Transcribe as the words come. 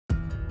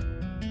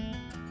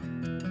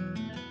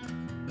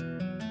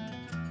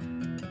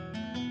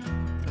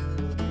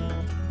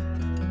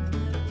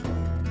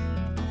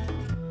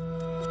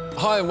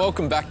Hi and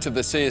welcome back to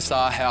the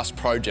CSR House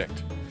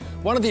project.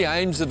 One of the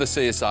aims of the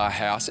CSR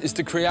House is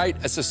to create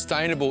a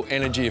sustainable,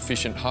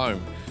 energy-efficient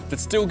home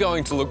that's still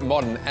going to look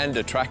modern and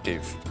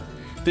attractive.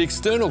 The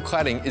external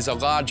cladding is a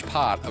large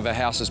part of a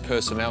house's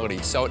personality,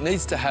 so it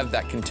needs to have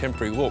that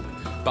contemporary look,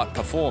 but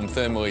perform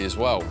thermally as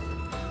well.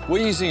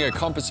 We're using a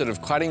composite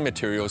of cladding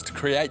materials to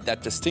create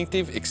that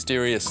distinctive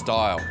exterior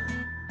style.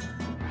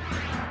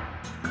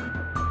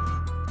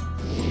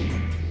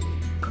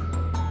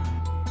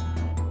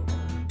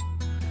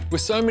 With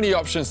so many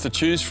options to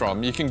choose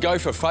from, you can go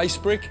for face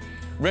brick,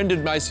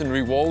 rendered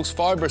masonry walls,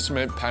 fibre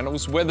cement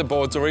panels,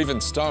 weatherboards or even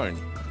stone.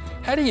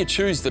 How do you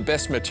choose the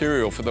best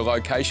material for the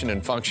location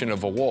and function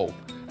of a wall?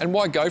 And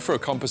why go for a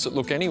composite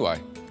look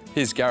anyway?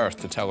 Here's Gareth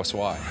to tell us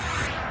why.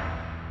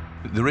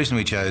 The reason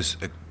we chose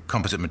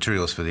composite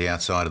materials for the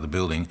outside of the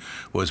building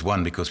was,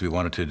 one, because we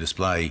wanted to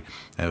display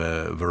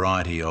a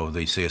variety of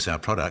the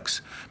CSR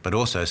products, but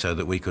also so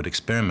that we could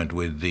experiment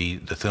with the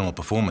thermal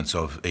performance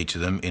of each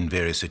of them in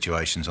various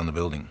situations on the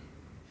building.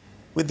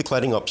 With the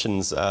cladding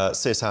options,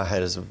 CSR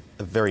has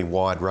a very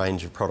wide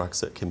range of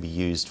products that can be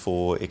used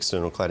for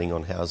external cladding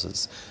on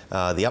houses.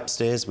 The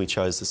upstairs, we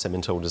chose the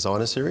Cemintel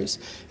Designer Series,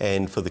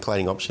 and for the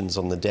cladding options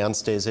on the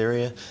downstairs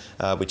area,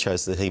 we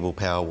chose the Hebel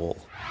Power Wall.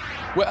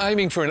 We're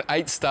aiming for an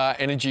 8-star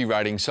energy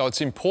rating, so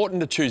it's important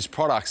to choose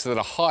products that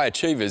are high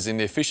achievers in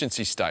the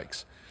efficiency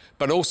stakes,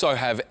 but also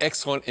have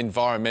excellent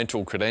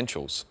environmental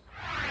credentials.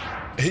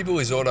 Hebel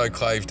is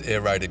autoclaved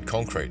aerated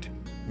concrete,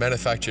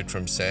 manufactured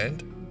from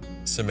sand,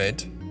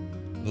 cement,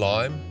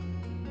 lime,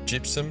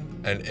 gypsum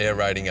and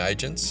aerating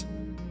agents.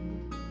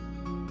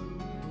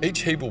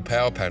 Each Hebel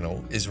power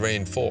panel is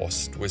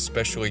reinforced with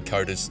specially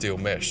coated steel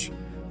mesh,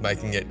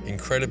 making it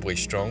incredibly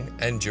strong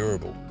and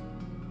durable.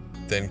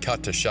 Then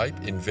cut to shape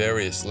in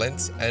various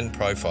lengths and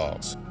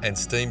profiles, and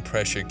steam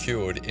pressure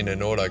cured in an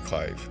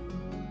autoclave.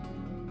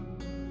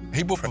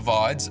 Hebel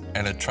provides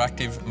an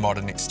attractive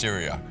modern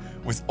exterior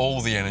with all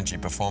the energy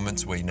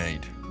performance we need.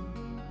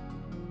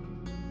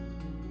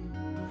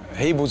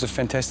 Hebel's a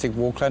fantastic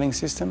wall cladding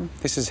system.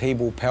 This is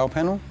Hebel Power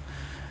Panel.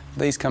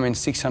 These come in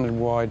 600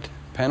 wide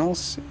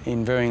panels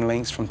in varying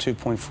lengths from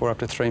 2.4 up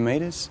to 3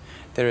 metres.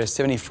 They're a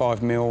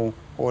 75mm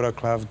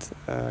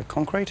autoclaved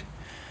concrete.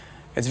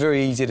 It's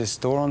very easy to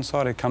store on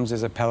site. It comes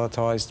as a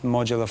palletised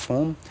modular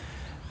form.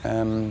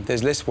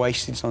 There's less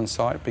wastage on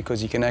site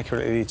because you can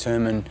accurately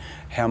determine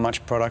how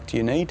much product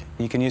you need.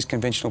 You can use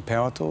conventional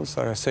power tools,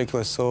 like a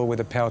circular saw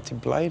with a power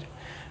tip blade.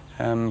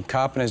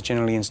 Carpenters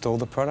generally install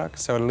the product,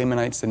 so it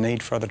eliminates the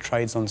need for other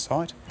trades on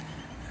site.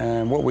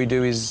 What we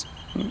do is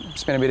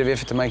spend a bit of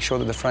effort to make sure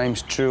that the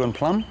frame's true and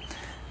plumb,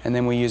 and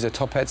then we use a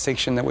top hat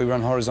section that we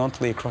run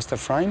horizontally across the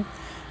frame.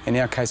 In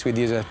our case, we'd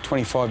use a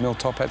 25mm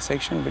top hat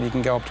section, but you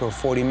can go up to a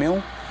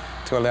 40mm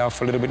to allow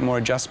for a little bit more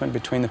adjustment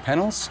between the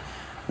panels.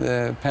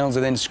 The panels are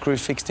then screw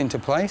fixed into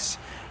place,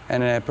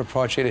 and a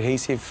proprietary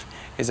adhesive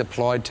is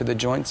applied to the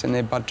joints, and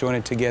they're butt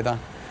jointed together.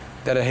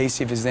 That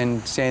adhesive is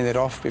then sanded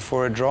off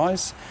before it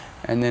dries,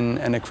 and then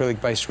an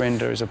acrylic-based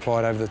render is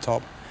applied over the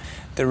top.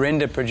 The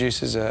render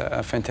produces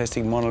a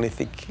fantastic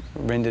monolithic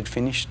rendered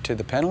finish to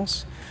the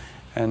panels,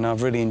 and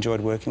I've really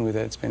enjoyed working with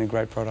it. It's been a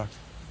great product.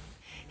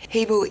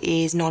 Hebel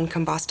is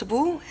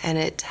non-combustible and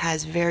it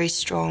has very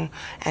strong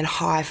and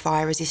high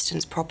fire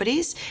resistance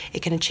properties.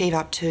 It can achieve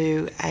up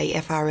to a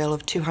FRL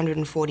of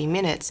 240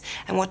 minutes,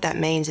 and what that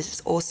means is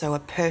it's also a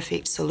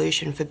perfect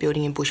solution for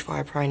building in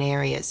bushfire prone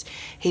areas.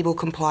 Hebel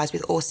complies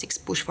with all 6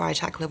 bushfire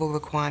attack level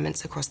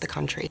requirements across the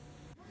country.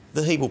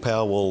 The Hebel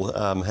Power Wall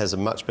has a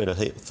much better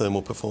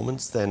thermal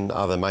performance than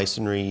other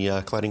masonry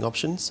cladding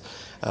options.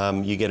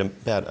 You get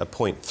about a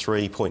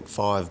 0.3,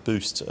 0.5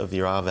 boost of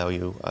your R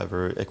value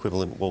over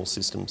equivalent wall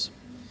systems.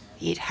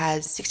 It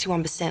has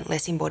 61%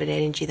 less embodied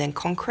energy than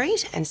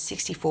concrete and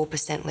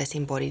 64% less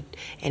embodied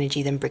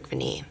energy than brick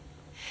veneer.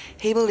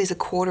 Hebel is a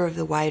quarter of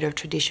the weight of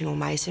traditional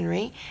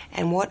masonry,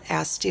 and what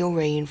our steel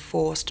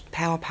reinforced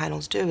power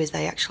panels do is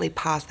they actually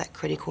pass that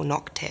critical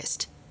knock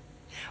test.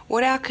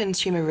 What our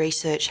consumer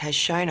research has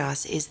shown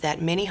us is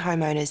that many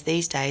homeowners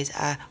these days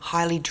are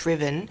highly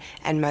driven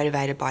and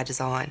motivated by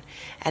design,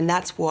 and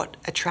that's what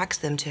attracts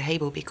them to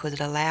Hebel, because it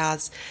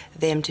allows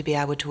them to be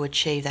able to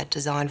achieve that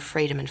design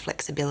freedom and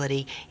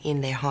flexibility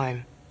in their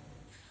home.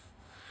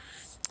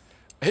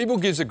 Hebel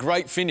gives a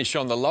great finish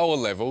on the lower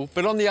level,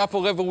 but on the upper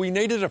level we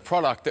needed a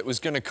product that was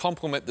going to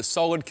complement the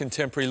solid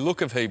contemporary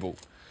look of Hebel,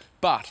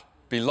 but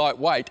be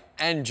lightweight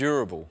and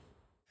durable.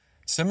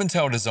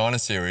 Cemintel Designer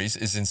Series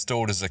is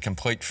installed as a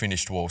complete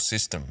finished wall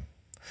system.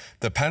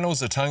 The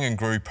panels are tongue and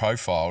groove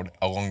profiled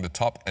along the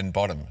top and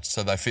bottom,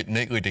 so they fit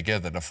neatly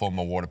together to form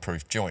a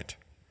waterproof joint.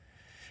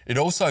 It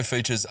also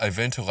features a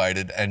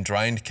ventilated and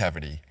drained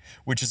cavity,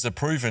 which is a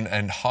proven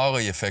and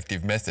highly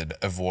effective method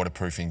of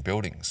waterproofing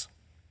buildings.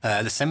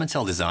 The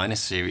Cemintel Designer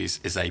Series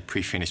is a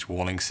pre-finished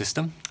walling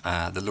system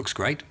that looks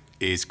great,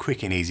 is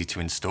quick and easy to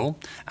install,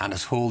 and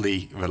has all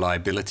the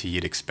reliability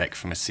you'd expect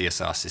from a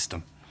CSR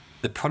system.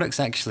 The product's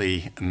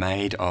actually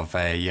made of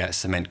a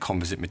cement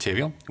composite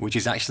material, which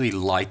is actually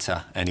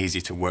lighter and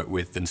easier to work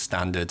with than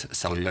standard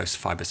cellulose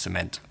fibre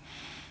cement.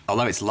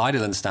 Although it's lighter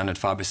than standard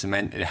fibre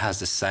cement, it has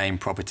the same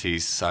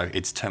properties, so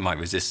it's termite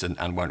resistant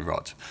and won't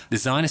rot.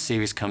 Designer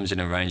Series comes in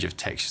a range of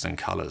textures and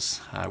colours,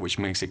 which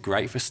makes it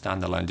great for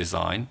standalone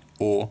design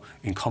or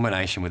in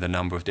combination with a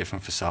number of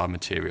different facade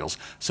materials,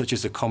 such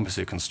as the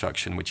composite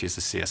construction, which is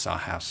the CSR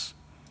House.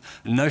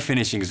 No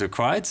finishing is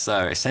required,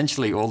 so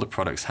essentially all the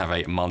products have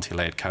a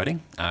multi-layered coating,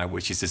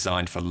 which is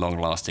designed for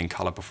long-lasting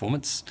colour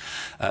performance.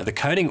 The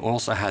coating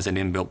also has an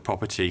inbuilt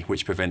property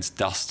which prevents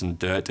dust and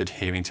dirt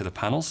adhering to the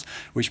panels,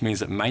 which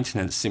means that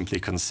maintenance simply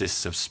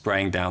consists of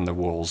spraying down the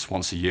walls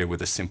once a year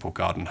with a simple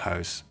garden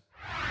hose.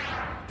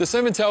 The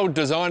Cemintel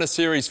Designer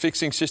Series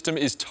fixing system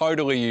is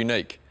totally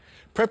unique.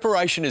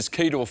 Preparation is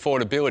key to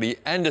affordability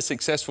and a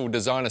successful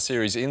Designer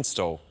Series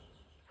install.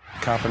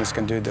 Carpenters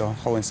can do the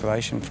whole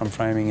installation from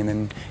framing and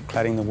then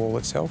cladding the wall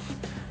itself.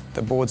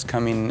 The boards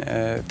come in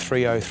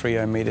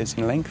 3030 metres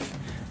in length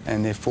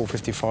and their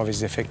 455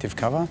 is the effective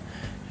cover.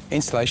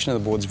 Installation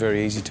of the board's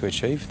very easy to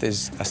achieve.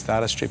 There's a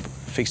starter strip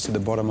fixed to the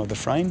bottom of the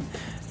frame.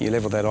 You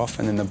level that off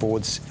and then the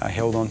boards are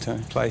held onto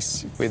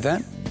place with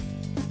that.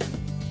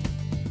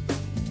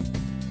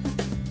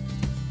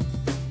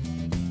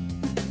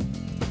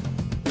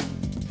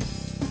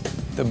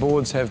 The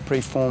boards have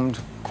pre-formed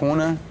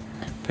corner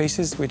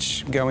pieces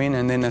which go in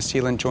and then a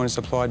sealant joint is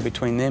applied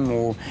between them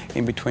or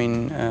in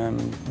between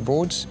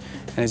boards.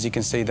 And as you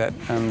can see, that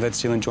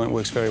sealant joint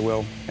works very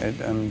well.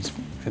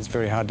 It's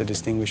very hard to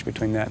distinguish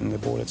between that and the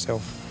board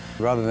itself.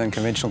 Rather than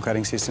conventional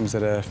cladding systems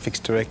that are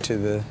fixed direct to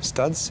the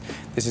studs,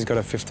 this has got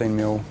a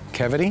 15mm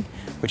cavity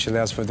which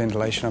allows for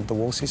ventilation of the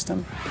wall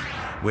system.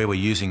 Where we're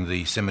using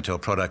the Cemintel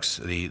products,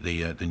 the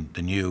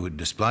new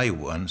display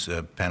ones,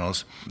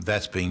 panels,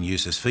 that's being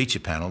used as feature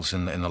panels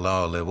in the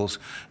lower levels,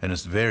 and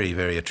it's very,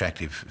 very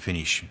attractive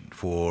finish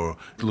for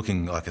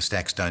looking like a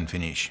stack stone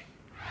finish.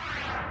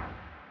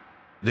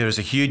 There is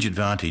a huge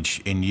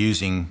advantage in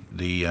using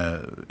the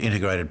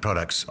integrated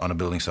products on a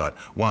building site.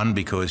 One,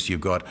 because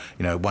you've got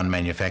one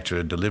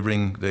manufacturer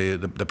delivering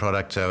the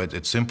product, so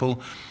it's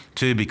simple.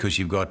 Two, because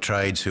you've got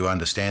trades who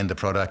understand the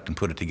product and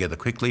put it together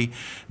quickly.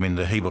 I mean,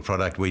 the Hebel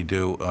product we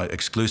do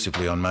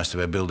exclusively on most of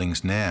our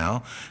buildings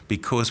now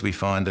because we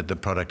find that the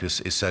product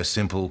is so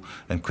simple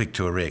and quick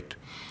to erect.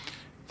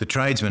 The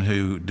tradesmen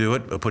who do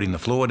it are putting the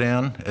floor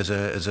down as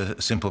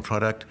a simple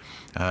product.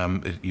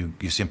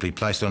 You simply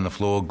place it on the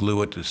floor,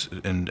 glue it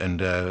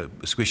and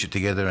squish it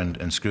together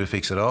and screw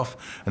fix it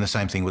off, and the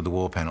same thing with the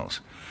wall panels.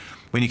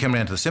 When you come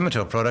around to the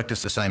Cemintel product,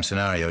 it's the same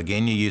scenario.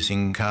 Again, you're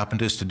using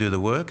carpenters to do the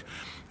work.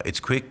 It's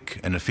a quick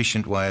and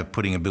efficient way of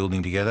putting a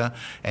building together,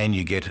 and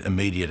you get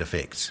immediate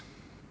effects.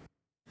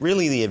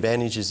 Really, the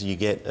advantages you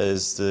get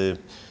is the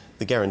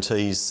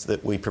guarantees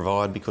that we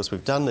provide because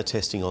we've done the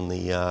testing on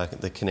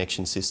the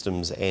connection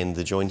systems and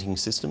the jointing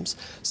systems.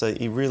 So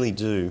you really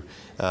do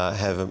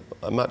have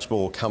a much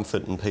more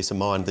comfort and peace of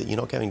mind that you're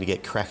not going to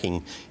get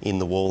cracking in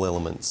the wall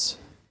elements.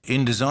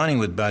 In designing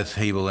with both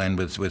Hebel and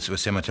with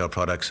Cemintel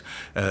products,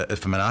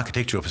 from an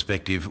architectural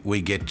perspective,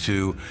 we get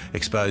to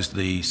expose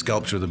the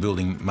sculpture of the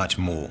building much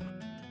more.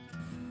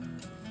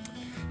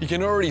 You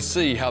can already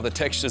see how the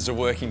textures are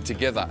working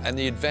together, and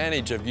the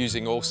advantage of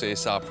using all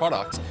CSR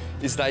products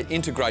is they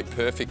integrate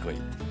perfectly.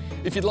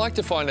 If you'd like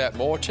to find out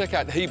more, check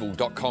out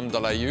hebel.com.au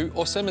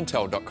or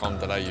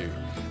cemintel.com.au.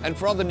 And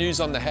for other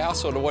news on the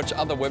house or to watch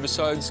other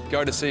webisodes,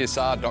 go to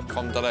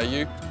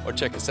csr.com.au or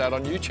check us out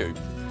on YouTube.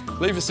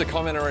 Leave us a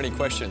comment or any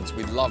questions.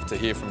 We'd love to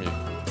hear from you.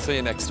 See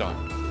you next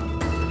time.